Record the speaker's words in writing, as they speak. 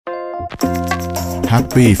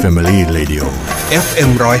Happy Family Radio FM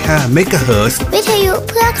 105 MHz วิทยุ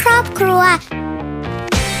เพื่อครอบครัว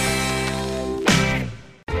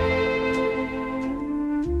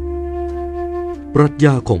ปรัชญ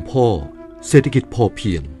าของพ่อเศรษฐกิจพอเ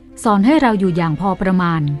พียงสอนให้เราอยู่อย่างพอประม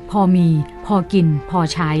าณพอมีพอกินพอ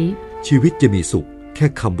ใช้ชีวิตจะมีสุขแค่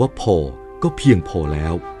คำว่าพอก็เพียงพอแล้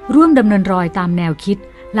วร่วมดำเนินรอยตามแนวคิด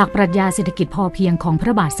หลักปรัชญาเศรษฐกิจพอเพียงของพร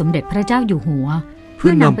ะบาทสมเด็จพระเจ้าอยู่หัวเ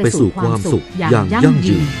พื่อนำไปสู่ความสุขอย่างยั่ง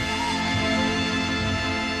ยืน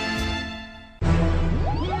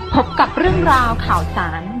พบกับเรื่องราวข่าวสา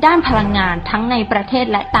รด้านพลังงานทั้งในประเทศ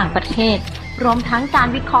และต่างประเทศรวมทั้งการ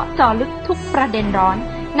วิเคราะห์เจาะลึกทุกประเด็นร้อน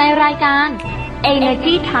ในรายการ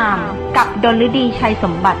Energy Time กับดลฤดีชัยส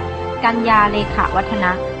มบัติกัญญาเลขาวัฒน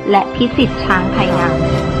ะและพิสิทธิ์ช้างไพงาม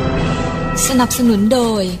สนับสนุนโด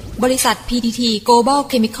ยบริษัท PTT Global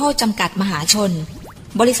Chemical จำกัดมหาชน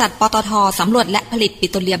บริษัทปตท.สำรวจและผลิตปิ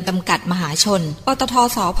โตรเลียมจำกัดมหาชนปตท.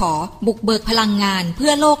สผ.บุกเบิกพลังงานเพื่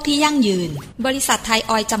อโลกที่ยั่งยืนบริษัทไทย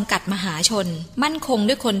ออยล์จำกัดมหาชนมั่นคง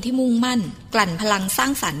ด้วยคนที่มุ่งมั่นกลั่นพลังสร้า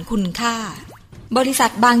งสรรค์คุณค่าบริษั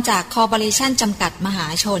ทบางจากคอร์ปอเรชั่นจำกัดมหา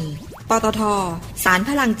ชนปตท.สาร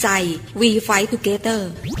พลังใจ We Fight Together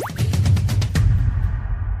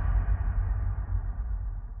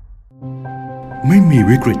ไม่มี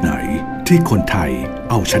วิกฤตไหนที่คนไทย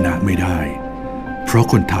เอาชนะไม่ได้เพราะ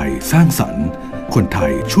คนไทยสร้างสรรค์คนไท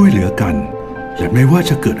ยช่วยเหลือกันและไม่ว่า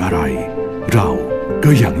จะเกิดอะไรเราก็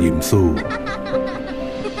ยังยิ้มสู้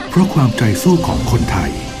เพราะความใจสู้ของคนไท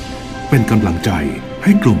ยเป็นกำลังใจใ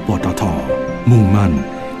ห้กลุ่มปตท.มุ่งมั่น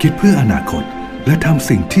คิดเพื่ออนาคตและทำ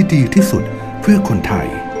สิ่งที่ดีที่สุดเพื่อคนไทย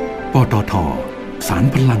ปตท.สาร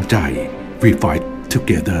พลังใจ We Fight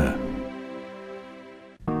Together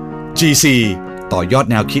GC ต่อยอด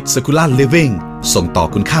แนวคิด Circular Living ส่งต่อ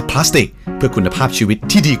คุณค่าพลาสติกเพื่อคุณภาพชีวิต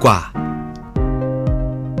ที่ดีกว่า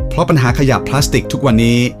เพราะปัญหาขยะพลาสติกทุกวัน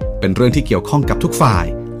นี้เป็นเรื่องที่เกี่ยวข้องกับทุกฝ่าย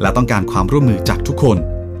และต้องการความร่วมมือจากทุกคน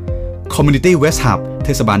Community Waste Hub เท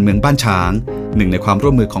ศบาลเมืองบ้านฉางหนึ่งในความร่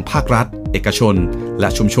วมมือของภาครัฐเอกชนและ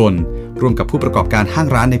ชุมชนร่วมกับผู้ประกอบการห้าง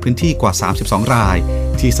ร้านในพื้นที่กว่า32ราย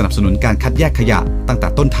ที่สนับสนุนการคัดแยกขยะตั้งแต่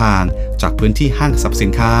ต้นทางจากพื้นที่ห้างสรรพสิ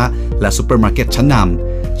นค้าและซุปเปอร์มาร์เก็ตชั้นน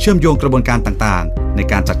ำเชื่อมโยงกระบวนการต่างๆใน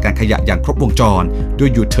การจัดการขยะอย่างครบวงจรด้วย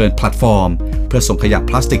U-Turn Platform เพื่อส่งขยะ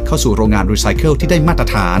พลาสติกเข้าสู่โรงงานรีไซเคิลที่ได้มาตร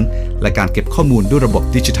ฐานและการเก็บข้อมูลด้วยระบบ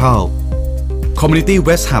ดิจิทัล Community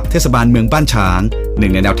Waste Hub เทศบาลเมืองบ้านฉางหนึ่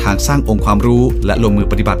งในแนวทางสร้างองค์ความรู้และลงมือ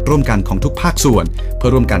ปฏิบัติร่วมกันของทุกภาคส่วนเพื่อ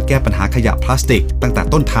ร่วมการแก้ปัญหาขยะพลาสติกตั้งแต่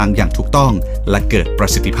ต้นทางอย่างถูกต้องและเกิดประ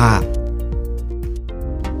สิทธิภาพ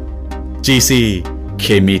GC เค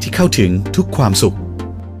มีที่เข้าถึงทุกความสุข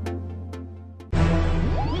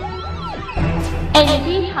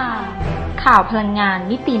Energy Time ข่าวพลังงาน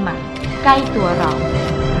มิติใหม่ใกล้ตัวเรา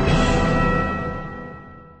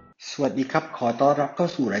สวัสดีครับขอต้อนรับเข้า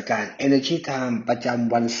สู่รายการ Energy Time ประจ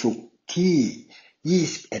ำวันศุกร์ที่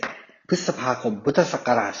21พฤษภาคมพุทธศัก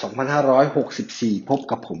ราช2564พบ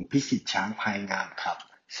กับผมพิสิทธิ์ช้างพายงามครับ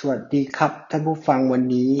สวัสดีครับท่านผู้ฟังวัน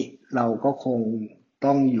นี้เราก็คง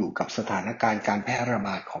ต้องอยู่กับสถานการณ์การแพร่ระบ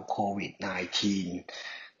าดของโควิด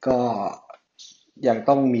 -19 ก็ยัง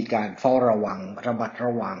ต้องมีการเฝ้าระวังระมัดร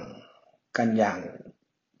ะวังกันอย่าง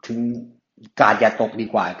ถึงกาดอย่าตกดี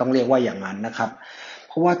กว่าต้องเรียกว่าอย่างนั้นนะครับเ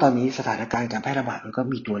พราะว่าตอนนี้สถานการณ์การแพร่ระบาดมันก็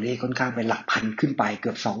มีตัวเลขค่อนข้างเป็นหลักพันขึ้นไปเกื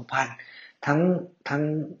อบ 2,000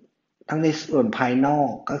 ทั้งในส่วนภายนอก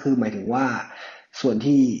ก็คือหมายถึงว่าส่วน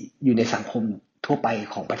ที่อยู่ในสังคมทั่วไป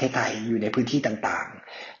ของประเทศไทยอยู่ในพื้นที่ต่าง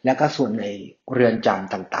ๆแล้วก็ส่วนในเรือนจ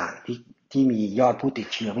ำต่างๆที่มียอดผู้ติด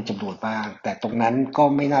เชื้อเป็นจำนวนมากแต่ตรงนั้นก็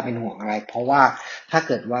ไม่น่าเป็นห่วงอะไรเพราะว่าถ้าเ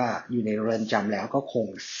กิดว่าอยู่ในเรือนจำแล้วก็คง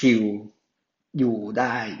ซีลอยู่ไ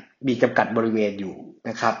ด้มีจำกัดบริเวณอยู่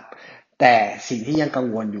นะครับแต่สิ่งที่ยังกัง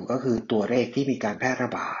วลอยู่ก็คือตัวเลขที่มีการแพร่ร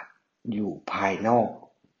ะบาดอยู่ภายนอก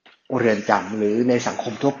เรือนจำหรือในสังค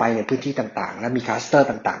มทั่วไปในพื้นที่ต่างๆและมีคลัสเตอร์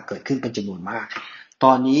ต่างๆเกิดขึ้นเป็นจำนวนมากต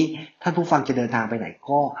อนนี้ท่านผู้ฟังจะเดินทางไปไหน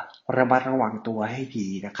ก็ระมัดระวังตัวให้ดี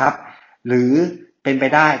นะครับหรือเป็นไป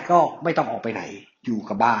ได้ก็ไม่ต้องออกไปไหนอยู่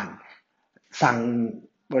กับบ้านสั่ง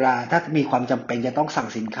เวลาถ้ามีความจำเป็นจะต้องสั่ง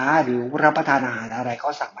สินค้าหรือรับประทานอาหารอะไรก็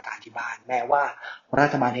สั่งมาทานที่บ้านแม้ว่ารั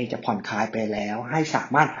ฐบาลเองจะผ่อนคลายไปแล้วให้สา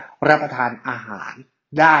มารถรับประทานอาหาร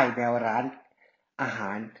ได้ในร้านอาห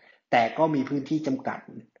ารแต่ก็มีพื้นที่จำกัด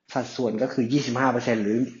สัดส่วนก็คือ 25% ห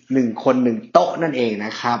รือ1คน1โต๊ะนั่นเองน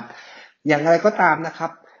ะครับอย่างไรก็ตามนะครั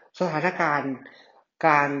บสถานการณ์ก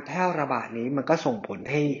ารแพร่ระบาดนี้มันก็ส่งผล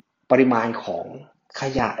ให้ปริมาณของข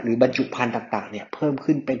ยะหรือบรรจุภัณฑ์ต่างๆเนี่ยเพิ่ม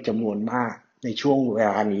ขึ้นเป็นจำนวนมากในช่วงเว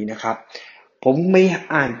ลานี้นะครับผมไม่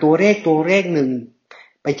อ่านตัวเลขหนึ่ง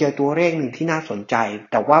ไปเจอตัวเลขหนึ่งที่น่าสนใจ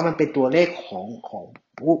แต่ว่ามันเป็นตัวเลขของ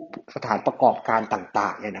ผู้สถานประกอบการต่า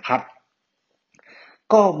งๆเนี่ยนะครับ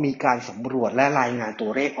ก็มีการสำรวจและรายงานตั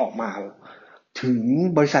วเลขออกมาถึง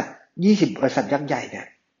บริษัท20บริษัทยักษ์ใหญ่เนี่ย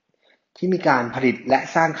ที่มีการผลิตและ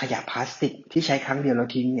สร้างขยะพลาสติกที่ใช้ครั้งเดียวแล้ว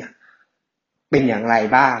ทิ้งเนี่ยเป็นอย่างไร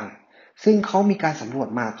บ้างซึ่งเขามีการสำรวจ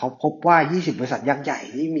มาเขาพบว่า20บริษัทยักษ์ใหญ่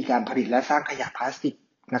ที่มีการผลิตและสร้างขยะพลาสติก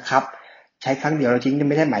นะครับใช้ครั้งเดียวแล้วทิ้ง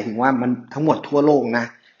ไม่ได้หมายถึงว่ามันทั้งหมดทั่วโลกนะ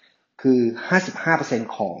คือ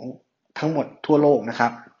 55% ของทั้งหมดทั่วโลกนะครั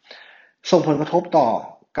บส่งผลกระทบ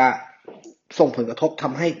ท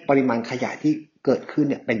ำให้ปริมาณขยะที่เกิดขึ้น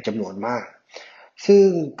เนี่ยเป็นจำนวนมากซึ่ง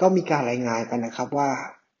ก็มีการรายงานกันนะครับว่า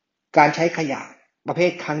การใช้ขยะประเภ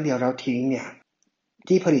ทครั้งเดียวแล้วทิ้งเนี่ย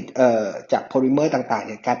ที่ผลิตจากโพลิเมอร์ต่างๆเ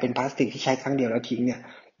นี่ยกลายเป็นพลาสติกที่ใช้ครั้งเดียวแล้วทิ้งเนี่ย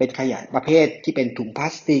เป็นขยะประเภทที่เป็นถุงพลา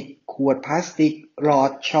สติกขวดพลาสติกหลอ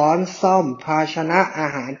ดช้อนส้อมภาชนะอา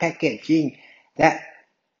หารแพคเกจจิ้งและ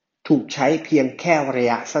ถูกใช้เพียงแค่ระ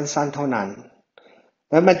ยะสั้นๆเท่านั้น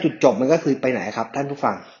แล้วมันจุดจบมันก็คือไปไหนครับท่านผู้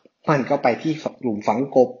ฟังมันก็ไปที่หลุมฝัง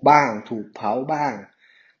กบบ้างถูกเผาบ้าง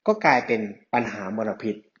ก็กลายเป็นปัญหามล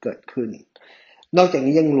พิษเกิดขึ้นนอกจาก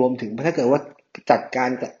นี้ยังรวมถึงถ้าเกิดว่ากา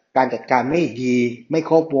รจัดการไม่ดีไม่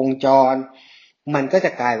ครบวงจรมันก็จ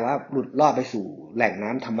ะกลายว่าหลุดลอดไปสู่แหล่งน้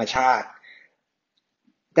ำธรรมชาติ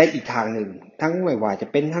ได้อีกทางหนึ่งทั้งไม่ว่าจะ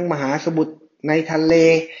เป็นทั้งมหาสมุทรในทะเล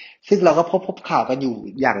ซึ่งเราก็พบข่าวกันอยู่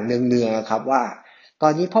อย่างเนืองๆครับว่าตอ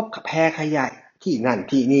นนี้พบแพขยะที่นั่น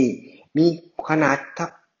ที่นี่มีขนา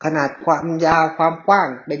ดความยาวความกว้าง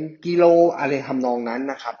เป็นกิโลอะไรทำนองนั้น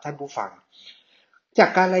นะครับท่านผู้ฟังจาก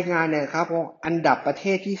การรายงานเนี่ยครับอันดับประเท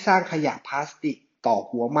ศที่สร้างขยะพลาสติกต่อ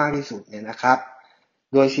หัวมากที่สุดเนี่ยนะครับ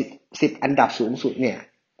โดย10อันดับสูงสุดเนี่ย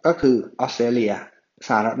ก็คือออสเตรเลียส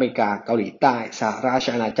หรัฐอเมริกาเกาหลีใต้สหราช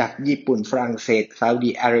อาณาจักรญี่ปุ่นฝรั่งเศสซาอุ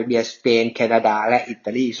ดิอาระเบียสเปนแคนาดาและอิต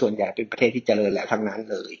าลีส่วนใหญ่เป็นประเทศที่เจริญแล้วทั้งนั้น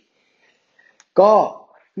เลยก็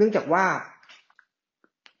เนื่องจากว่า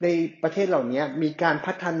ในประเทศเหล่านี้มีการ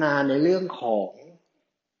พัฒนาในเรื่องของ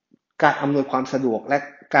การอำนวยความสะดวกและ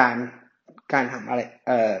การทำอะไร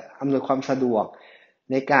อำนวยความสะดวก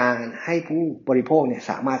ในการให้ผู้บริโภคเนี่ย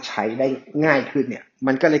สามารถใช้ได้ง่ายขึ้นเนี่ย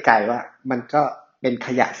มันก็เลยกลายว่ามันก็เป็นข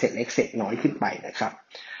ยะเศษเล็กเศษน้อยขึ้นไปนะครับ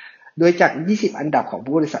โดยจาก20อันดับของ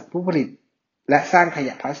บริษัทผู้ผลิตและสร้างขย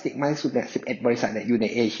ะพลาสติกมากที่สุดเนี่ย11บริษัทเนี่ยอยู่ใน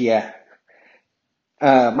เอเชีย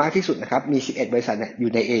มากที่สุดนะครับมี11บริษัทเนี่ยอ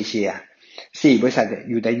ยู่ในเอเชีย4บริษัทเนี่ย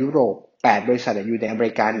อยู่ในยุโรป8บริษัทเนี่ยอยู่ในอเม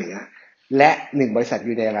ริกาเหนือและ1บริษัทอ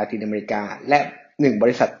ยู่ในลาตินอเมริกาและ1บ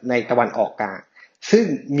ริษัทในตะวันออกกลางซึ่ง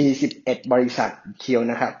มี11บริษัทเคียว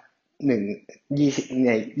นะครับ20ใ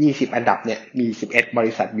น20อันดับเนี่ยมี11บ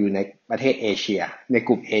ริษัทอยู่ในประเทศเอเชียในก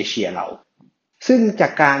ลุ่มเอเชียเราซึ่งจา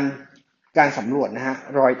กการสำรวจนะฮะ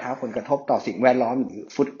รอยเท้าผลกระทบต่อสิ่งแวดล้อมหรือ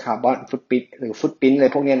ฟุตคาร์บอนฟุตปรินท์หรือฟุตปรินท์อะไร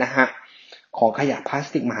พวกนี้นะฮะของขยะพลาส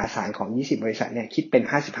ติกมหาศาลของ20บริษัทเนี่ยคิดเป็น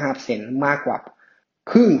 55% มากกว่า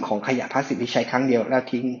ครึ่งของขยะพลาสติกที่ใช้ครั้งเดียวแล้ว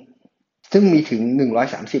ทิ้งซึ่งมีถึง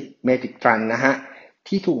130เมตริกตันนะฮะ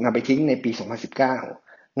ที่ถูกนำไปทิ้งในปี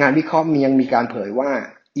2019งานวิเคราะห์ยังมีการเผยว่า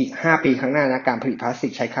อีก5ปีข้างหน้านะการผลิตพลาสติ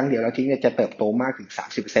กใช้ครั้งเดียวแล้วทิ้งเนี่ยจะเติบโตมากถึง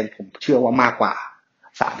 30% ผมเชื่อว่ามากกว่า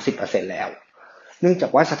 30% แล้วเนื่องจา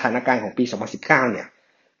กว่าสถานการณ์ของปี2019เนี่ย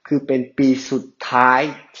คือเป็นปีสุดท้าย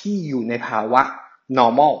ที่อยู่ในภาวะ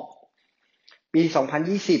normal ปี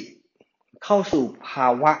2020เข้าสู่ภา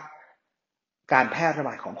วะการแพร่ระบ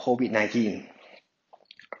าดของโควิด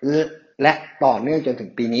 -19 และต่อเนื่องจนถึ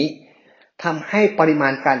งปีนี้ทำให้ปริมา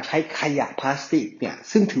ณการใช้ขยะพลาสติกเนี่ย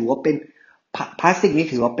ซึ่งถือว่าเป็นพลาสติกนี้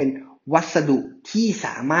ถือว่าเป็นวัสดุที่ส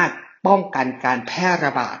ามารถป้องกันการแพร่ร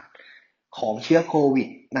ะบาดของเชื้อโควิด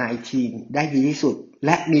 -19 ได้ดีที่สุดแล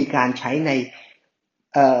ะมีการใช้ใน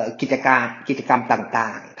กิจกรรมต่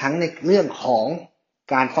างๆทั้งในเรื่องของ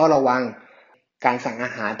การเฝ้าระวังการสั่งอ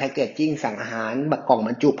าหารแพคเกจจิ้งสั่งอาหารกล่องบ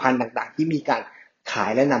รรจุภัณฑ์ต่างๆที่มีการขา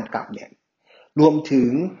ยและนำกลับเนี่ยรวมถึง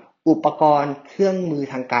อุปกรณ์เครื่องมือ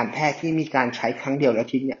ทางการแพทย์ที่มีการใช้ครั้งเดียวแล้ว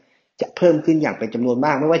ทิ้งเนี่ยจะเพิ่มขึ้นอย่างเป็นจำนวนม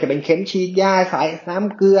ากไม่ว่าจะเป็นเข็มฉีดยาสายน้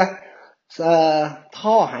ำเกลือ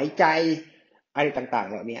ท่อหายใจอะไรต่างๆ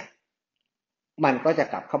เหล่านี้มันก็จะ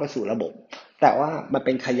กลับเข้าไปสู่ระบบแต่ว่ามันเ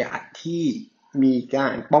ป็นขยะที่มีกา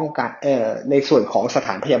รป้องกันในส่วนของสถ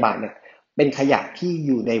านพยาบาลเนี่ยเป็นขยะที่อ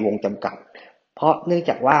ยู่ในวงจำกัดเพราะเนื่อง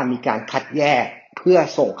จากว่ามีการคัดแยกเพื่อ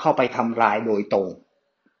ส่งเข้าไปทำลายโดยตรง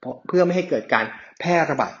เพื่อไม่ให้เกิดการแพร่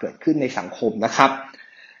ระบาดเกิดขึ้นในสังคมนะครับ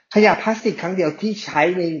ขยะพลาสติกครั้งเดียวที่ใช้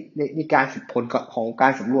ในการผลของกา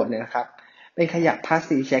รสำรวจเนี่ยนะครับเป็นขยะพลาส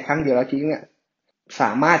ติกใช้ครั้งเดียวแล้วทิ้งเนี่ยส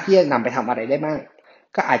ามารถที่จะนำไปทำอะไรได้บ้าง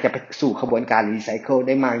ก็อาจจะไปสู่กระบวนการรีไซเคิลไ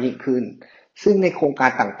ด้มากยิ่งขึ้นซึ่งในโครงการ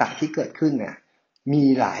ต่างๆที่เกิดขึ้นเนี่ยมี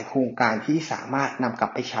หลายโครงการที่สามารถนำกลับ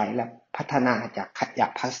ไปใช้และพัฒนาจากขยะ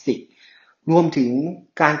พลาสติกรวมถึง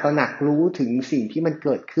การตระหนักรู้ถึงสิ่งที่มันเ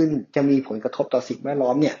กิดขึ้นจะมีผลกระทบต่อสิ่งแวดล้อ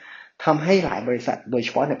มเนี่ยทำให้หลายบริษัทโดยเฉ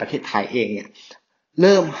พาะในประเทศไทยเองเนี่ย เ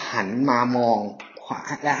ริ่มหันมามอง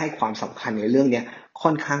และให้ความสำคัญในเรื่องนี้ค่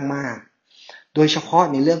อนข้างมากโดยเฉพาะ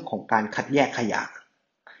ในเรื่องของการคัดแยกขย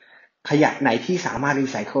ะไหนที่สามารถรี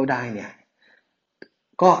ไซเคิลได้เนี่ย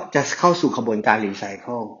ก็จะเข้าสู่กระบวนการรีไซเ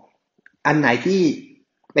คิลอันไหนที่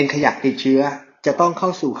เป็นขยะติดเชื้อจะต้องเข้า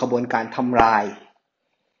สู่กระบวนการทำลาย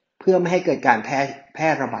เพื่อไม่ให้เกิดการแพร่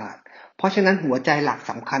ระบาดเพราะฉะนั้นหัวใจหลัก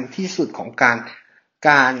สำคัญที่สุดของก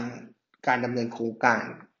ารดำเนินโครงการ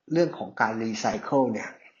เรื่องของการรีไซเคิลเนี่ย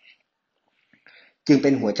จึงเป็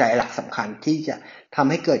นหัวใจหลักสำคัญที่จะทำ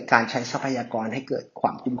ให้เกิดการใช้ทรัพยากรให้เกิดคว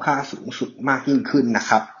ามคุ้มค่าสูงสุดมากยิ่งขึ้นนะ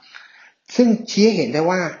ครับซึ่งชี้ให้เห็นได้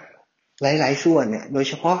ว่าหลายๆส่วนเนี่ยโดย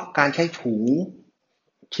เฉพาะการใช้ถุง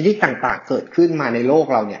ชนิดต่างๆเกิดขึ้นมาในโลก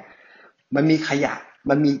เราเนี่ยมันมีขยะ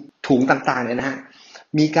มันมีถุงต่างๆเนี่ยนะฮะ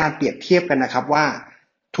มีการเปรียบเทียบกันนะครับว่า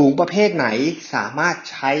ถุงประเภทไหนสามารถ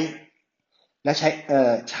ใช้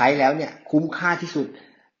แล้วเนี่ยคุ้มค่าที่สุด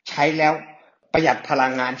ใช้แล้วประหยัดพลั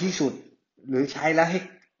งงานที่สุดหรือใช้แล้ว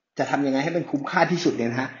จะทำยังไงให้เป็นคุ้มค่าที่สุดเนี่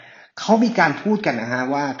ยนะฮะเขามีการพูดกันนะฮะ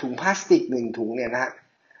ว่าถุงพลาสติก1ถุงเนี่ยนะฮะ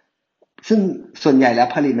ซึ่งส่วนใหญ่แล้ว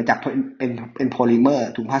ผลิตมาจากเป็นโพลิเมอร์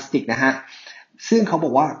ถุงพลาสติกนะฮะซึ่งเขาบ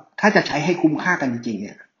อกว่าถ้าจะใช้ให้คุ้มค่ากันจริงๆเ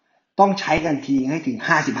นี่ยต้องใช้กันทีให้ถึง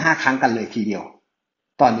55ครั้งกันเลยทีเดียว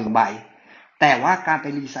ต่อ1ใบแต่ว่าการไป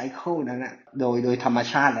รีไซเคิลนั้นนะโดยธรรม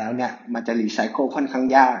ชาติแล้วเนี่ยมันจะรีไซเคิลค่อนข้าง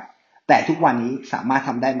ยากแต่ทุกวันนี้สามารถท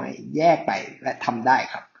ำได้ไหมแยกไปและทำได้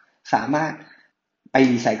ครับสามารถไป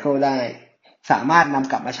รีไซเคิลได้สามารถน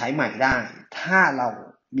ำกลับมาใช้ใหม่ได้ถ้าเรา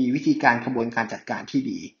มีวิธีการกระบวนการจัดการที่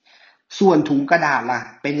ดีส่วนถุงกระดาษล่ะ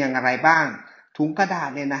เป็นอย่างไรบ้างถุงกระดาษ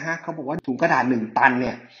เนี่ยนะฮะเขาบอกว่าถุงกระดาษ1ตันเ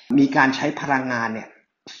นี่ยมีการใช้พลังงานเนี่ย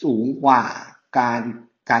สูงกว่าก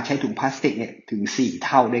ารใช้ถุงพลาสติกเนี่ยถึง4เ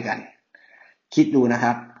ท่าด้วยกันคิดดูนะค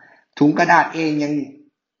รับถุงกระดาษเองยัง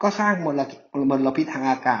ก็สร้างมลพิษทาง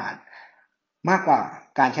อากาศมากกว่า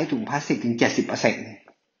การใช้ถุงพลาสติกถึง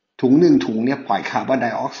 70%ถุง1ถุงเนี่ยปล่อยคาร์บอนได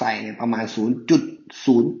ออกไซด์เนี่ยประมาณ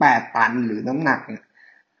 0.08 ตันหรือน้ำหนัก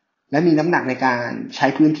และมีน้ำหนักในการใช้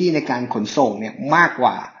พื้นที่ในการขนส่งเนี่ยมากก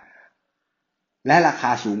ว่าและราค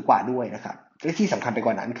าสูงกว่าด้วยนะครับและที่สำคัญไปก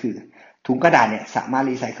ว่านั้นคือถุงกระดาษเนี่ยสามารถ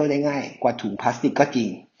รีไซเคิลได้ง่ายกว่าถุงพลาสติกก็จริง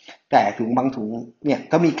แต่ถุงบางถุงเนี่ย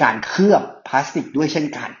ก็มีการเคลือบพลาสติกด้วยเช่น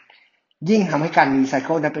กันยิ่งทำให้การรีไซเ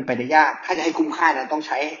คิลนั้นเป็นไปได้ยากถ้าจะให้คุ้มค่านั้นต้องใ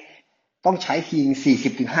ช้ที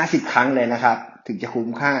40-50 ครั้งเลยนะครับถึงจะคุ้ม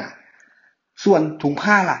ค่าส่วนถุง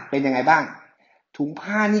ผ้าล่ะเป็นยังไงบ้างถุง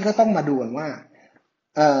ผ้านี่ก็ต้องมาดูว่า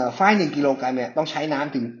ฝ้าย1กิโลกรัมเนี่ยต้องใช้น้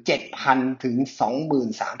ำถึง 7,000 ถึง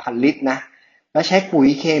 23,000 ลิตรนะแล้วใช้ปุ๋ย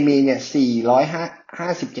เคมีเนี่ย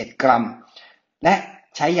457 กรัมและ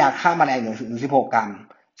ใช้ยาฆ่าแมลงถึง16 กรัม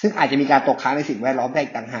ซึ่งอาจจะมีการตกค้างในสิ่งแวดล้อมได้อี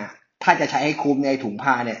กต่างหากถ้าจะใช้ให้คุ้มในถุง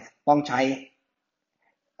ผ้าเนี่ยต้องใช้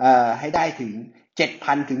ให้ได้ถึง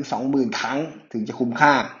 7,000 ถึง 20,000 ครั้งถึงจะคุ้มค่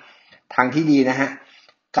าทางที่ดีนะฮะ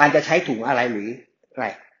การจะใช้ถุงอะไรหรืออะไร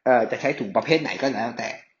จะใช้ถุงประเภทไหนก็แล้วแต่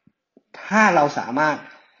ถ้าเราสามารถ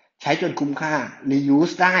ใช้จนคุ้มค่า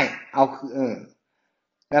reuse ได้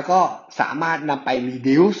แล้วก็สามารถนำไป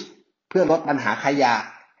reduce เพื่อลดปัญหาขยะ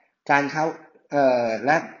การแ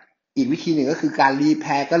ละอีกวิธีหนึ่งก็คือการรีแพ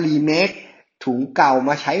ร์ก็รีเมคถุงเก่าม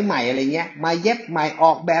าใช้ใหม่อะไรเงี้ยมาเย็บใหม่อ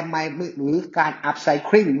อกแบบใหม่หรือการอัพไซค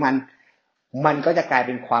ลิงมันก็จะกลายเ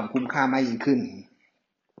ป็นความคุ้มค่ามากยิ่งขึ้น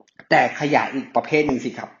แต่ขยะอีกประเภทหนึ่งสิ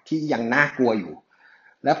ครับที่ยังน่ากลัวอยู่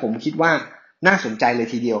และผมคิดว่าน่าสนใจเลย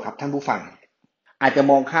ทีเดียวครับท่านผู้ฟังอาจจะ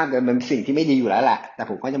มองข้ามแต่มันเป็นสิ่งที่ไม่ดีอยู่แล้วแหละแต่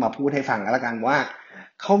ผมก็จะมาพูดให้ฟังแล้วกันว่า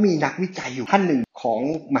เขามีนักวิจัยอยู่ท่านหนึ่งของ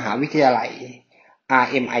มหาวิทยาลัย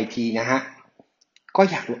RMIT นะฮะก็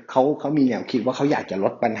อยากเขามีแนวคิดว่าเขาอยากจะล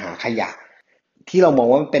ดปัญหาขยะที่เรามอง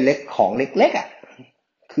ว่ามันเป็นของเล็กๆอ่ะ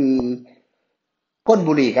คือก้น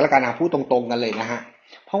บุหรี่ก็แล้วกันนะพูดตรงๆกันเลยนะฮะ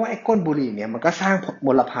เพราะว่าไอ้ก้นบุหรี่เนี่ยมันก็สร้างม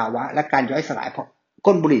ลภาวะและการย่อยสลายเพราะ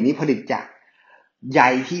ก้นบุหรี่นี้ผลิตจากใย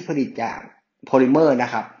ที่ผลิตจากโพลิเมอร์น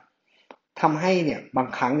ะครับทำให้เนี่ยบาง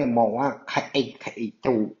ครั้งเนี่ยมองว่าไอ้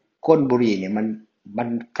ตูก้นบุหรี่เนี่ยมัน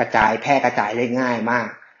แพร่กระจายได้ง่ายมาก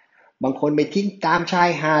บางคนไปทิ้งตามชาย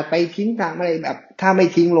หาดไปทิ้งตามอะไรแบบถ้าไม่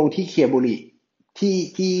ทิ้งลงที่เขี่ยบุหรี่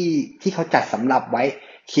ที่เขาจัดสำหรับไว้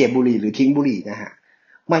เขี่ยบุหรี่หรือทิ้งบุหรี่นะฮะ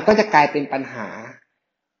มันก็จะกลายเป็นปัญหา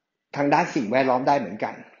ทางด้านสิ่งแวดล้อมได้เหมือนกั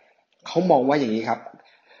นเขามองว่าอย่างนี้ครับ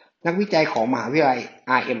นักวิจัยของมหาวิทยาลัย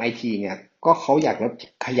RMIT เนี่ยก็เขาอยากลด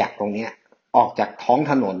ขยะตรงนี้ออกจากท้อง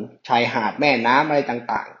ถนนชายหาดแม่น้ำอะไร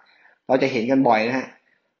ต่างๆเราจะเห็นกันบ่อยนะฮะ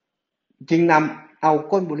จึงนำเอา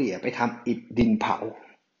ก้นบุหรี่ไปทำอิฐดินเผา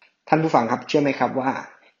ท่านผู้ฟังครับเชื่อไหมครับว่า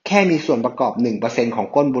แค่มีส่วนประกอบ 1% ของ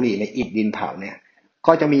ก้นบุหรี่ในอิฐดินเผาเนี่ย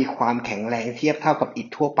ก็จะมีความแข็งแรงเทียบเท่ากับอิฐ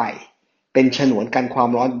ทั่วไปเป็นฉนวนกันความ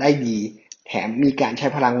ร้อนได้ดีแถมมีการใช้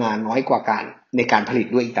พลังงานน้อยกว่าในการผลิต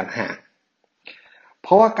ด้วยอีกต่างหากเพ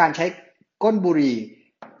ราะว่าการใช้ ก้นบุหรี่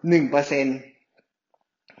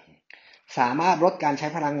 1% สามารถลดการใช้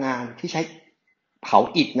พลังงานที่ใช้เผา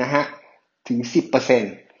อิฐนะฮะถึง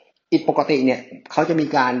 10% อิฐปกติเนี่ยเขาจะมี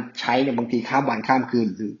การใช้เนี่ยบางทีข้ามวันข้ามคืน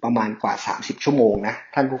หรือประมาณกว่า30ชั่วโมงนะ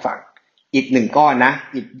ท่านผู้ฟังอิฐ1ก้อนนะ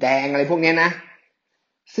อิฐแดงอะไรพวกนี้นะ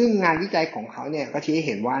ซึ่งงานวิจัยของเขาเนี่ยก็ชี้ให้เ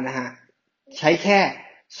ห็นว่านะฮะใช้แค่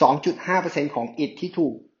 2.5% ของอิฐที่ถู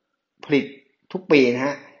กผลิตทุกปีนะฮ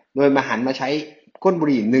ะโดยมาหันมาใช้ก้นบุ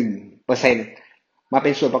หรี่ 1% มาเป็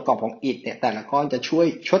นส่วนประกอบของอิฐเนี่ยแต่ละก้อนจะช่วย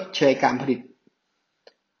ชดเชยการผลิต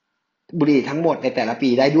บุหรี่ทั้งหมดในแต่ละปี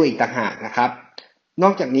ได้ด้วยอีกต่างหากนะครับน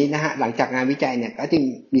อกจากนี้นะฮะหลังจากงานวิจัยเนี่ยก็จึง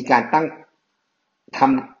มีการท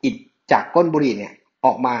ำอิฐจากก้นบุหรี่เนี่ยอ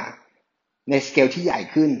อกมาในสเกลที่ใหญ่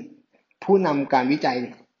ขึ้นผู้นำการวิจัย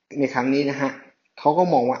ในครั้งนี้นะฮะเขาก็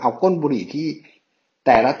มองว่าเอาก้นบุหรี่ที่แ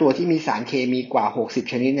ต่ละตัวที่มีสารเคมีกว่า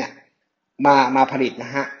60ชนิดเนี่ยมาผลิตน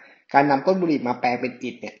ะฮะการนำก้นบุหรี่มาแปลงเป็น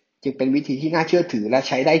อิฐเนี่ยจึงเป็นวิธีที่น่าเชื่อถือและใ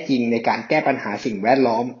ช้ได้จริงในการแก้ปัญหาสิ่งแวด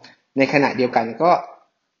ล้อมในขณะเดียวกันก็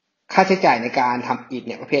ค่าใช้จ่ายในการทำอิฐเ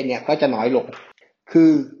นี่ยประเภทเนี่ยก็จะน้อยลงคือ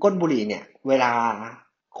ก้นบุหรี่เนี่ยเวลา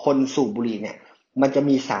คนสูบบุหรี่เนี่ยมันจะ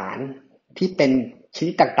มีสารที่เป็นช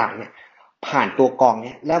นิดต่างๆเนี่ยผ่านตัวกรองเ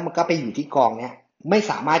นี่ยแล้วมันก็ไปอยู่ที่กรองเนี่ยไม่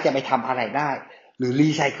สามารถจะไปทำอะไรได้หรือรี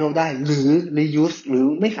ไซเคิลได้หรือรียูสหรือ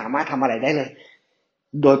ไม่สามารถทำอะไรได้เลย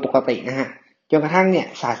โดยปกตินะฮะจนกระทั่งเนี่ย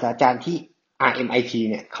ศาสตราจารย์ที่ RMIT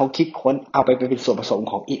เนี่ยเขาคิดค้นเอาไปเป็นส่วนผสม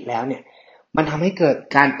ของอิฐแล้วเนี่ยมันทำให้เกิด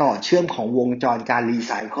การต่อเชื่อมของวงจรการรีไ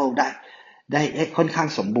ซเคิลได้ค่อนข้าง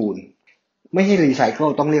สมบูรณ์ไม่ใช่รีไซเคิล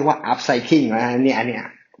ต้องเรียกว่าอัพไซคลิงนะเนี่ย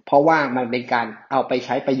เพราะว่ามันเป็นการเอาไปใ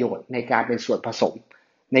ช้ประโยชน์ในการเป็นส่วนผสม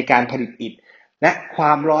ในการผลิตอิฐและคว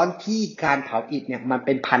ามร้อนที่การเผาอิฐเนี่ยมันเ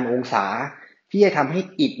ป็น1,000 องศาที่จะทำให้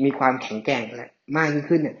อิฐมีความแข็งแกร่งมากยิ่ง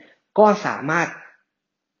ขึ้นเนี่ยก็สามารถ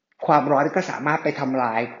ความร้อนก็สามารถไปทำล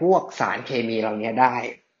ายพวกสารเคมีเหล่านี้ได้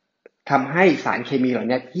ทำให้สารเคมีเหล่า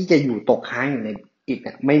นี้ที่จะอยู่ตกค้างอยู่ในอิฐเ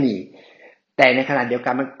นี่ยไม่มีแต่ในขณะเดียวกั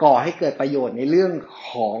นมันก่อให้เกิดประโยชน์ในเรื่อง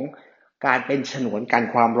ของการเป็นฉนวนกัน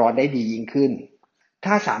ความร้อนได้ดียิ่งขึ้น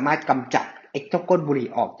ถ้าสามารถกำจัดไอ้เจ้าก้นบุหรี่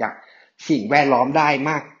ออกจากสิ่งแวดล้อมได้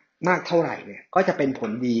มากเท่าไหร่เนี่ยก็จะเป็นผ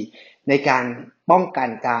ลดีในการป้องกัน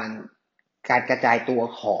การกระจายตัว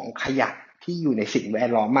ของขยะที่อยู่ในสิ่งแวด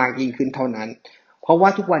ล้อมมากยิ่งขึ้นเท่านั้นเพราะว่า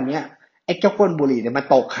ทุกวันนี้ไอ้เจ้าก้นบุหรี่เนี่ยมัน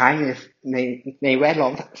ตกค้างในแวดล้อ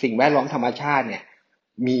มสิ่งแวดล้อมธรรมชาติเนี่ย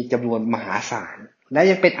มีจำนวนมหาศาลและ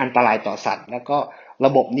ยังเป็นอันตรายต่อสัตว์แล้วก็ร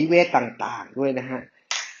ะบบนิเวศต่างๆด้วยนะฮะ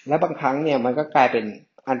และบางครั้งเนี่ยมันก็กลายเป็น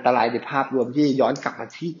อันตรายในภาพรวมที่ย้อนกลับมา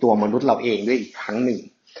ที่ตัวมนุษย์เราเองด้วยอีกครั้งหนึ่ง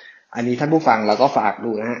อันนี้ท่านผู้ฟังเราก็ฝาก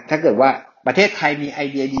ดูนะฮะถ้าเกิดว่าประเทศไทยมีไอ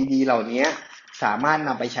เดียดีๆเหล่านี้สามารถน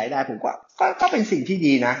ำไปใช้ได้ผมก็เป็นสิ่งที่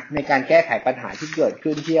ดีนะในการแก้ไขปัญหาที่เกิด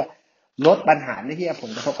ขึ้นที่ลดปัญหาที่ผ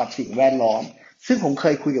ลกระทบกับสิ่งแวดล้อมซึ่งผมเค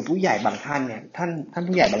ยคุยกับผู้ใหญ่บางท่านเนี่ยท่าน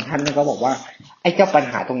ผู้ใหญ่บางท่านก็บอกว่าไอ้เจ้าปัญ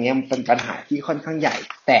หาตรงนี้มันเป็นปัญหาที่ค่อนข้างใหญ่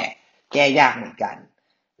แต่แก้ยากเหมือนกัน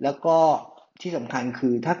แล้วก็ที่สำคัญคื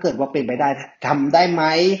อถ้าเกิดว่าเป็นไปได้ทำได้ไหม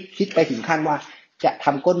คิดไปถึงขั้นว่าจะท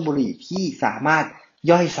ำก้นบุหรี่ที่สามารถ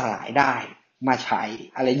ย่อยสลายได้มาใช้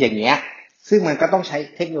อะไรอย่างเงี้ยซึ่งมันก็ต้องใช้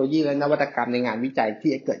เทคโนโลยีและนวัตกรรมในงานวิจัย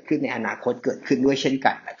ที่จะเกิดขึ้นในอนาคตเกิดขึ้นด้วยเช่น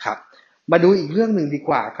กันนะครับมาดูอีกเรื่องหนึ่งดี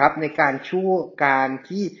กว่าครับในการช่วยการ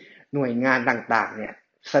ที่หน่วยงานต่างๆเนี่ย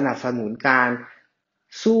สนับสนุนการ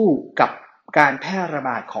สู้กับการแพร่ระบ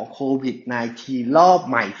าดของโควิด -19 รอบ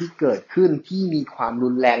ใหม่ที่เกิดขึ้นที่มีความรุ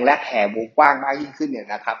นแรงและแผ่วงกว้างมากยิ่งขึ้นเนี่ย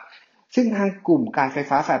นะครับซึ่งทางกลุ่มการไฟ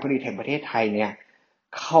ฟ้าฝ่ายผลิตแห่งประเทศไทยเนี่ย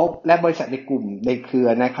เขาและบริษัทในกลุ่มในเครือ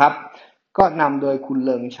นะครับก็นำโดยคุณเ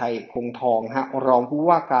ลิงชัยคงทองฮะรองผู้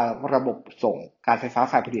ว่าการระบบส่งการไฟฟ้า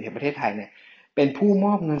ฝ่ายผลิตแห่งประเทศไทยเนี่ยเป็นผู้ม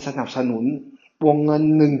อบเงินสนับสนุนวงเงิน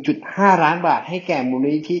 1.5 ล้านบาทให้แก่มูล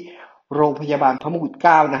นิธิโรงพยาบาลพระมงกุฎเก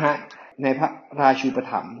ล้านะฮะในพระราชูป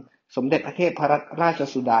ถัมภ์สมเด็จพระเทพรัตนราช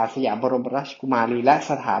สุดาสยามบรมราชกุมารีและ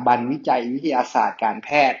สถาบันวิจัยวิทยาศาสตร์การแพ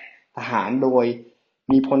ทย์ทหารโดย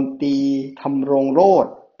มีพลตรีธำรงโรจ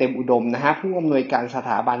น์เต็มอุดมนะฮะผู้อำนวยการสถ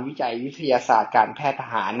าบันวิจัยวิทยาศาสตร์การแพทย์ท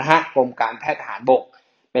หารนะฮะกรมการแพทย์ทหารบก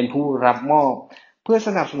เป็นผู้รับมอบเพื่อส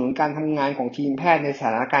นับสนุนการทำงานของทีมแพทย์ในสถ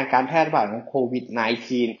านการณ์การแพร่ระบาดของโควิด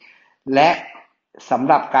 -19 และสำ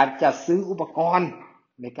หรับการจัดซื้ออุปกรณ์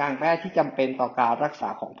ในการแพทย์ที่จำเป็นต่อการรักษา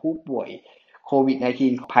ของผู้ป่วยโควิด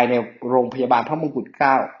 -19 ภายในโรงพยาบาลพระมงกุฎเก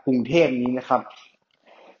ล้ากรุงเทพนี้นะครับ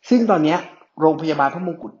ซึ่งตอนนี้โรงพยาบาลพระม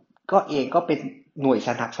งกุฎก็เป็นหน่วยส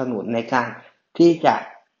นับสนุนในการที่จะ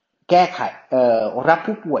แก้ไขรับ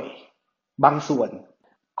ผู้ป่วยบางส่วน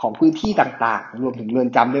ของพื้นที่ต่างๆรวมถึงเรือน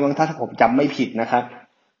จำด้วยมั้งถ้าผมจำไม่ผิดนะครับ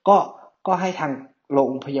ก็ให้ทางโร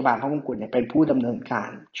งพยาบาลพระมงกุฎเนี่ยเป็นผู้ดำเนินการ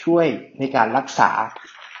ช่วยในการรักษา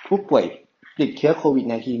ผู้ป่วยติดเชื้อโควิด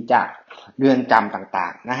 -19 จากเรือนจำต่า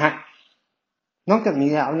งๆนะฮะนอกจากนี้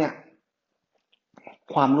แล้วเนี่ย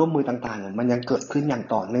ความร่วมมือต่างๆมันยังเกิดขึ้นอย่าง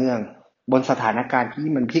ต่อเนื่องบนสถานการณ์ที่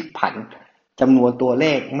มันพลิกผันจำนวนตัวเล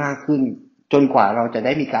ขมากขึ้นจนกว่าเราจะไ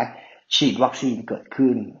ด้มีการฉีดวัคซีนเกิด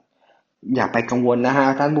ขึ้นอย่าไปกังวลนะฮะ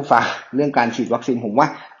ท่านผู้ฟังเรื่องการฉีดวัคซีนผมว่า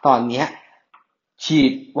ตอนนี้ฉี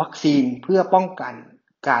ดวัคซีนเพื่อป้องกัน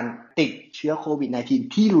การติดเชื้อโควิด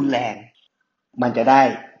 -19 ที่รุนแรงมันจะได้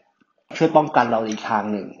ช่วยป้องกันเราอีกทาง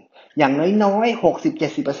หนึ่งอย่างน้อยๆ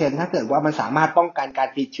 60-70% ถ้าเกิดว่ามันสามารถป้องกันการ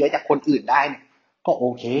ติดเชื้อจากคนอื่นได้ก็โอ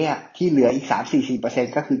เคอ่ะที่เหลืออีก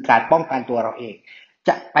 3-4% ก็คือการป้องกันตัวเราเองจ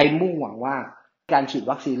ะไปมุ่งหวังว่าการฉีด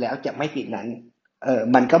วัคซีนแล้วจะไม่ติดนั้น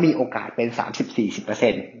มันก็มีโอกาสเป็น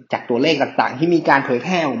 30-40% จากตัวเลขต่างๆที่มีการเผยแพ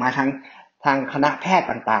ร่ออกมาทางคณะแพทย์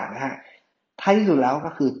ต่างๆนะฮะท้ายที่สุดแล้ว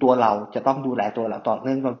ก็คือตัวเราจะต้องดูแลตัวเราต่อเ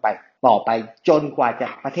นื่องต่อไปจนกว่า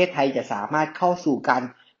ประเทศไทยจะสามารถเข้าสู่การ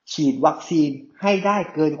ฉีดวัคซีนให้ได้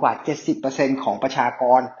เกินกว่า 70% ของประชาก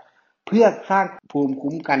รเพื่อสร้างภูมิ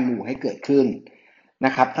คุ้มกันหมู่ให้เกิดขึ้นน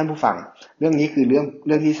ะครับท่านผู้ฟังเรื่องนี้คือเ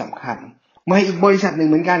รื่องที่สำคัญมาอีกบริษัทหนึ่ง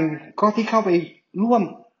เหมือนกันก็ที่เข้าไปร่วม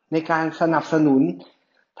ในการสนับสนุน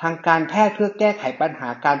ทางการแพทย์เพื่อแก้ไขปัญหา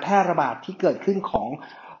การแพร่ระบาดที่เกิดขึ้นของ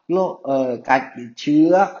โรคการติดเชื้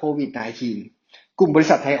อโควิด -19 กลุ่มบริ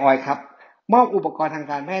ษัทไทยออยล์ครับมอบอุปกรณ์ทาง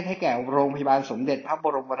การแพทย์ให้แก่โรงพยาบาลสมเด็จพระบ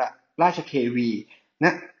รมราชเทวีณ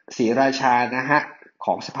ศรีราชานะฮะข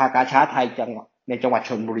องสภากาชาดไทยในจังหวัด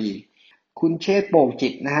ชลบุรีคุณเชษฐ์โป่งจิ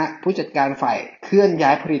ตนะฮะผู้จัดการฝ่ายเคลื่อนย้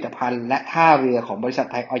ายผลิตภัณฑ์และท่าเรือของบริษัท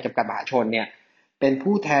ไทยออยล์จำกัดมหาชนเนี่ยเป็น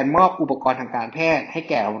ผู้แทนมอบอุปกรณ์ทางการแพทย์ให้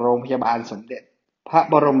แก่โรงพยาบาลสมเด็จพระ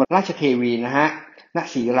บรมราชเทวีนะฮะณ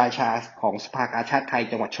ศรีราชาของสภากาชาดไทย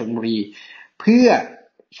จังหวัดชลบุรีเพื่อ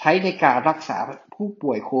ใช้ในการรักษาผู้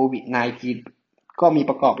ป่วยโควิด -19 ก็มี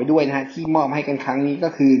ประกอบไปด้วยนะฮะที่มอบให้กันครั้งนี้ก็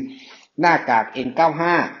คือหน้ากาก N95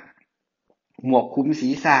 หมวกคลุมศี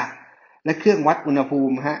รษะและเครื่องวัดอุณหภู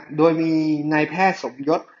มิฮะโดยมีนายแพทย์สมย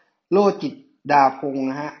ศโลจิตดาพงศ์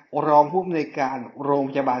นะฮะรองผู้อำนวยการโรง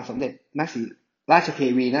พยาบาลสมเด็จณศรีราชเท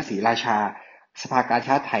วีณศรีราชาสภากาช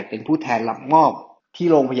าดไทยเป็นผู้แทนรับมอบที่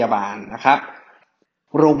โรงพยาบาลนะครับ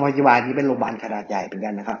โรงพยาบาลนี้เป็นโรงพยาบาลขนาดใหญ่เหมือนกั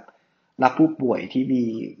นนะครับรับผู้ป่วยที่มี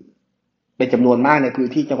เป็นจำนวนมากในพื้น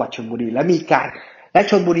ที่จังหวัดชลบุรีและ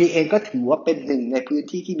ชลบุรีเองก็ถือว่าเป็นหนึ่งในพื้น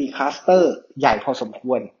ที่ที่มีคลัสเตอร์ใหญ่พอสมค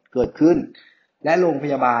วรเกิดขึ้นและโรงพ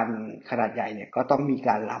ยาบาลขนาดใหญ่เนี่ยก็ต้องมีก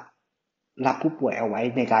ารรับผู้ป่วยเอาไว้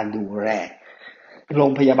ในการดูแลโร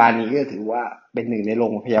งพยาบาลนี้ก็ถือว่าเป็นหนึ่งในโร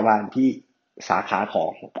งพยาบาลที่สาขาขอ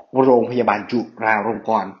งโรงพยาบาลจุฬาลง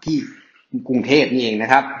กรณ์ที่กรุงเทพนี่เองน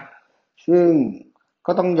ะครับซึ่ง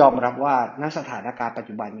ก็ต้องยอมรับว่าณสถานการณ์ปัจ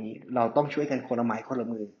จุบันนี้เราต้องช่วยกันคนละไม้คนละ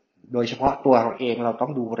มือโดยเฉพาะตัวเราเองเราต้อ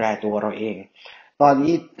งดูแลตัวเราเองตอน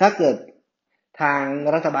นี้ถ้าเกิดทาง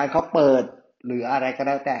รัฐบาลเขาเปิดหรืออะไรก็แ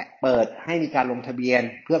ล้วแต่เปิดให้มีการลงทะเบียน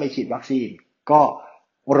เพื่อไปฉีดวัคซีนก็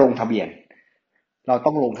ลงทะเบียนเราต้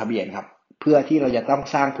องลงทะเบียนครับเพื่อที่เราจะต้อง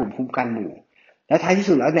สร้างภูมิคุ้มกันหมู่และท้ายที่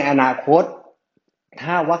สุดแล้วในอนาคต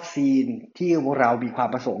ถ้าวัคซีนที่เรามีความ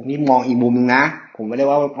ประสงค์นี่มองอีกมุมนึงนะผมไม่ได้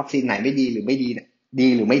ว่าวัคซีนไหนไม่ดีหรือไม่ดี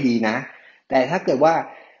หรือไม่ดีนะแต่ถ้าเกิดว่า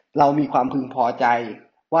เรามีความพึงพอใจ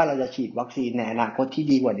ว่าเราจะฉีดวัคซีนในอนาคตที่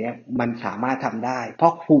ดีกว่านี้มันสามารถทำได้เพรา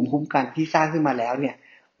ะภูมิคุ้มกันที่สร้างขึ้นมาแล้วเนี่ย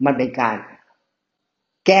มันเป็นการ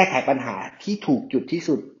แก้ไขปัญหาที่ถูกจุดที่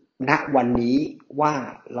สุดณวันนี้ว่า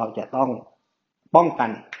เราจะต้องป้องกัน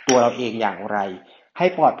ตัวเราเองอย่างไรให้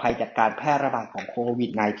ปลอดภัยจากการแพร่ระบาดของโควิ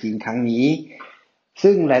ด -19 ครั้งนี้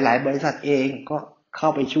ซึ่งหลายๆบริษัทเองก็เข้า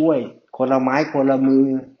ไปช่วยคนละไม้คนละมือ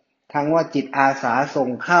ทั้งว่าจิตอาสาส่ง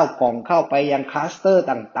ข้าวกล่องเข้าไปยังคลัสเตอร์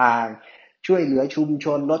ต่างๆช่วยเหลือชุมช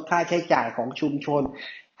นลดค่าใช้จ่ายของชุมชน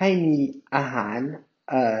ให้มีอาหาร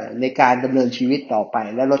ในการดำเนินชีวิตต่อไป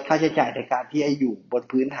และลดค่าใช้จ่ายในการที่จะอยู่บน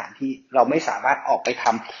พื้นฐานที่เราไม่สามารถออกไปท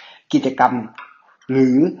ำกิจกรรมหรื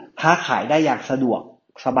อค้าขายได้อย่างสะดวก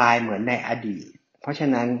สบายเหมือนในอดีตเพราะฉะ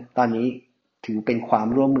นั้นตอนนี้ถือเป็นความ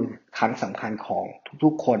ร่วมมือครั้งสำคัญของทุ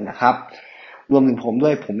กๆคนนะครับรวมถึงผมด้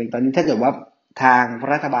วยผมเองตอนนี้ถ้าเกิดว่าทาง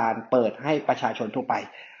รัฐบาลเปิดให้ประชาชนทั่วไป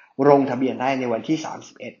ลงทะเบียนได้ในวันที่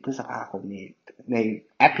31พฤษภาคมนี้ใน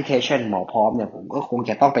แอปพลิเคชันหมอพร้อมเนี่ยผมก็คง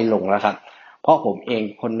จะต้องไปลงแล้วครับเพราะผมเอง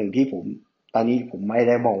คนหนึ่งที่ตอนนี้ผมไม่ไ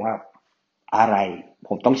ด้บอกว่าอะไรผ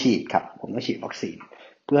มต้องฉีดครับผมต้องฉีดวัคซีน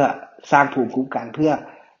เพื่อสร้างภูมิคุ้มกันเพื่อ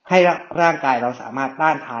ให้ร่างกายเราสามารถต้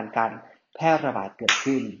านทานการแพร่ระบาดเกิด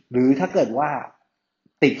ขึ้นหรือถ้าเกิดว่า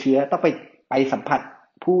ติดเชื้อต้องไปสัมผัส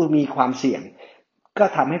ผู้มีความเสี่ยงก็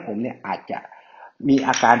ทำให้ผมเนี่ยอาจจะมี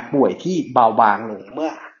อาการป่วยที่เบาบางลงเ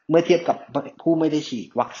มื่อเทียบกับผู้ไม่ได้ฉีด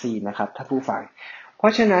วัคซีนนะครับท่านผู้ฟังเพรา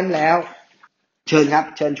ะฉะนั้นแล้วเชิ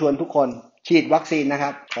ญชวนทุกคนฉีดวัคซีนนะค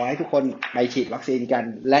รับขอให้ทุกคนไปฉีดวัคซีนกัน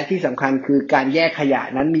และที่สำคัญคือการแยกขยะ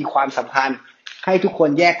นั้นมีความสำคัญให้ทุกคน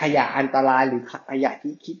แยกขยะอันตรายหรือขยะ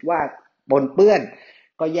ที่คิดว่าปนเปื้อน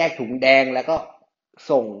ก็แยกถุงแดงแล้วก็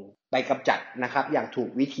ส่งไปกำจัดนะครับอย่างถูก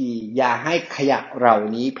วิธีอย่าให้ขยะเหล่า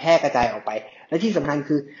นี้แพร่กระจายออกไปและที่สำคัญ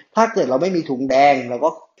คือถ้าเกิดเราไม่มีถุงแดงเราก็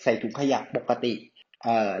ใส่ถุงขยะปกติ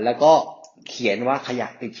แล้วก็เขียนว่าขยะ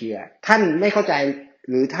ติดเชื้อท่านไม่เข้าใจ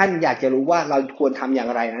หรือท่านอยากจะรู้ว่าเราควรทำอย่า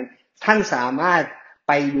งไรนั้นท่านสามารถไ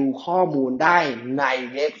ปดูข้อมูลได้ใน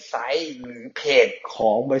เว็บไซต์หรือเพจข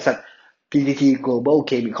องบริษัท PTT Global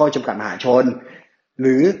Chemical จำกัดมหาชนห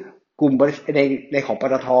รือกลุ่มบริษัทในของป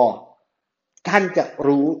ตท.ท่านจะ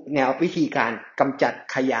รู้แนววิธีการกำจัด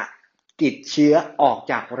ขยะติดเชื้อออก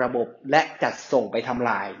จากระบบและจัดส่งไปทำ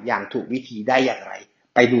ลายอย่างถูกวิธีได้อย่างไร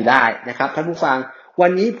ไปดูได้นะครับท่านผู้ฟังวั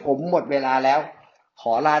นนี้ผมหมดเวลาแล้วข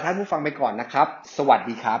อลาท่านผู้ฟังไปก่อนนะครับสวัส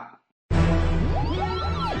ดีครับ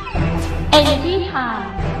Energy Time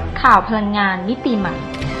ข่าวพลังงานมิติใหม่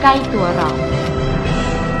ใกล้ตัวเรา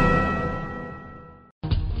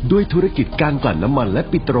ด้วยธุรกิจการกลั่นน้ำมันและ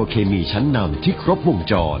ปิโตรเคมีชั้นนำที่ครบวง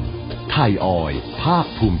จรไทยออยล์ภาค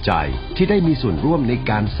ภูมิใจที่ได้มีส่วนร่วมใน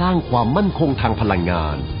การสร้างความมั่นคงทางพลังงา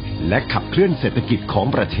นและขับเคลื่อนเศรษฐกิจของ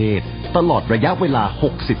ประเทศตลอดระยะเวลา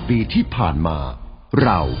60ปีที่ผ่านมาเ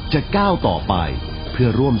ราจะก้าวต่อไปเพื่อ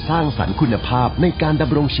ร่วมสร้างสรรค์คุณภาพในการด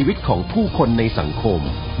ำรงชีวิตของผู้คนในสังคม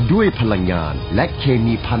ด้วยพลังงานและเค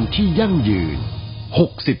มีภัณฑ์ที่ยั่งยืน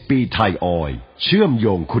60ปีไทยออยล์เชื่อมโย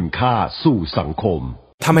งคุณค่าสู่สังคม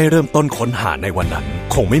ถ้าไม่เริ่มต้นค้นหาในวันนั้น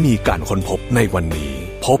คงไม่มีการค้นพบในวันนี้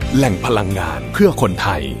พบแหล่งพลังงานเพื่อคนไท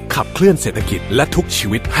ยขับเคลื่อนเศรษฐกิจและทุกชี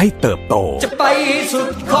วิตให้เติบโตจะไปสุ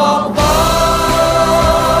ดขอบฟ้า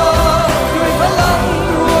ด้วยพลัง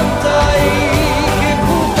รวมใจเคียง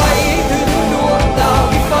คู่ไปถึงดวงดาว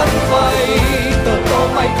ที่ฝันใฝ่เติบโต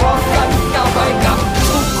ไปพร้อมกันก้าวไปกับ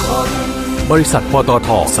ทุกคนบริษัทปตท.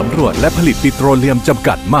สำรวจและผลิตปิโตรเลียมจำ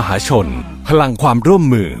กัดมหาชนพลังความร่วม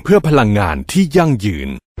มือเพื่อพลังงานที่ยั่งยืน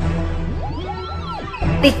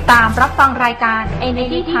ติดตามรับฟังรายการ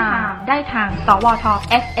Energy Time ได้ทางสวท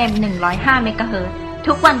FM 105 เมกะเฮิรตซ์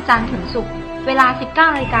ทุกวันจันทร์ถึงศุกร์เวลา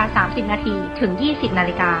 19:30 น.ถึง 20:00 น.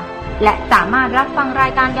และสามารถรับฟังรา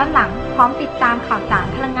ยการย้อนหลังพร้อมติดตามข่าวสาร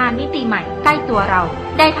พลังงานมิติใหม่ใกล้ตัวเรา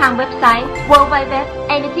ได้ทางเว็บไซต์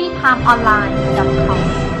www.energytimeonline.com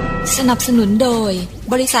สนับสนุนโดย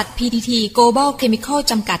บริษัท PTT Global Chemical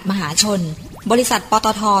จำกัดมหาชนบริษัทปต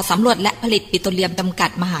ท.สำรวจและผลิตปิโตรเลียมจำกัด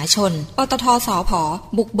มหาชนปตท.สผ.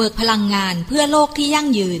บุกเบิกพลังงานเพื่อโลกที่ยั่ง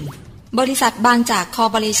ยืนบริษัทบางจากคอ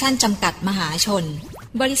ร์ปอเรชั่นจำกัดมหาชน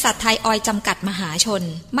บริษัทไทยออยล์จำกัดมหาชน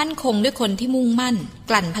มั่นคงด้วยคนที่มุ่งมั่น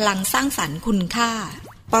กลั่นพลังสร้างสรรค์คุณค่า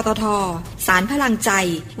ปตท.สารพลังใจ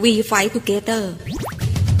We Fight Together